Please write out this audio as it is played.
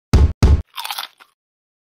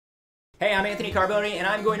Hey, I'm Anthony Carboni, and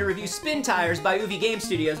I'm going to review Spintires by Oovee Game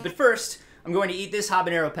Studios, but first, I'm going to eat this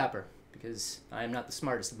habanero pepper, because I am not the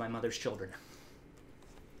smartest of my mother's children.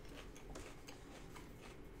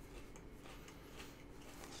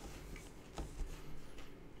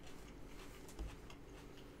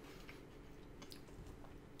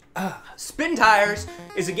 Spintires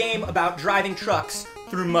is a game about driving trucks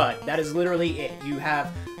through mud. That is literally it. You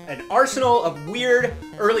have an arsenal of weird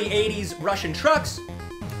early 80s Russian trucks,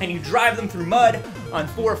 and you drive them through mud on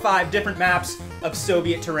 4 or 5 different maps of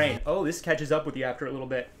Soviet terrain. Oh, this catches up with you after a little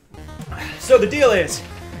bit. So the deal is,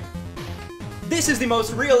 this is the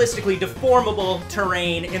most realistically deformable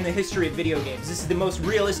terrain in the history of video games. This is the most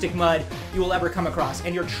realistic mud you will ever come across,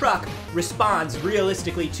 and your truck responds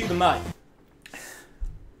realistically to the mud.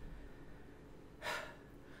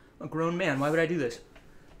 I'm a grown man, why would I do this?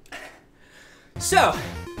 So,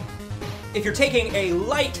 if you're taking a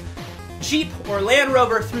light Jeep or Land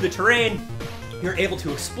Rover through the terrain, you're able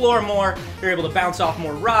to explore more, you're able to bounce off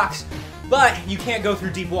more rocks, but you can't go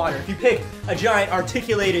through deep water. If you pick a giant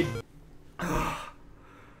articulated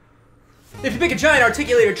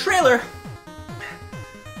trailer,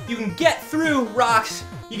 you can get through rocks,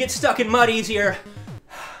 you get stuck in mud easier.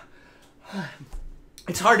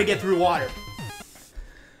 It's hard to get through water.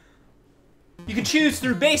 You can choose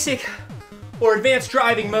through basic or advanced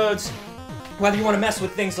driving modes, whether you want to mess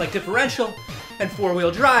with things like differential and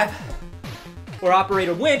 4-wheel drive, or operate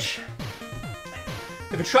a winch.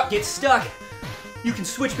 If a truck gets stuck, you can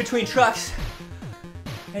switch between trucks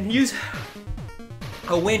and use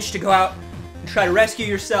a winch to go out and try to rescue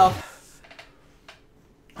yourself.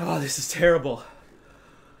 Oh, this is terrible.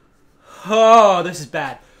 Oh, this is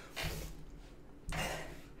bad.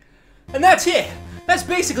 And that's it. That's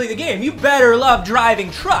basically the game. You better love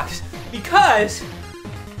driving trucks, because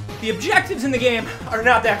the objectives in the game are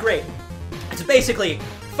not that great. It's basically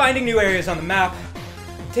finding new areas on the map,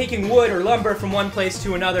 taking wood or lumber from one place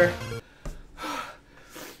to another,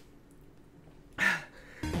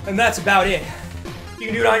 and that's about it. You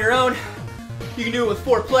can do it on your own, you can do it with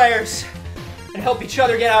 4 players, and help each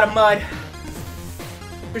other get out of mud.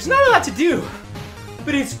 There's not a lot to do,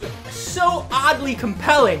 but it's so oddly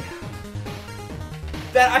compelling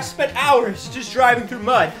that I spent hours just driving through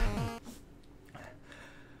mud.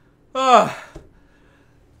 Oh,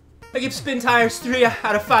 I give Spintires 3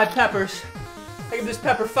 out of 5 peppers. I give this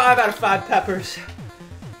pepper 5 out of 5 peppers.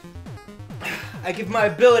 I give my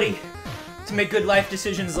ability to make good life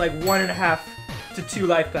decisions like 1.5 to 2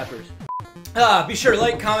 life peppers. Be sure to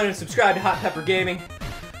like, comment, and subscribe to Hot Pepper Gaming.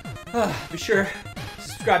 Be sure to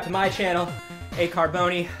subscribe to my channel,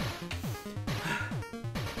 Carboni.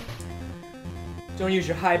 Don't use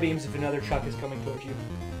your high beams if another truck is coming towards you.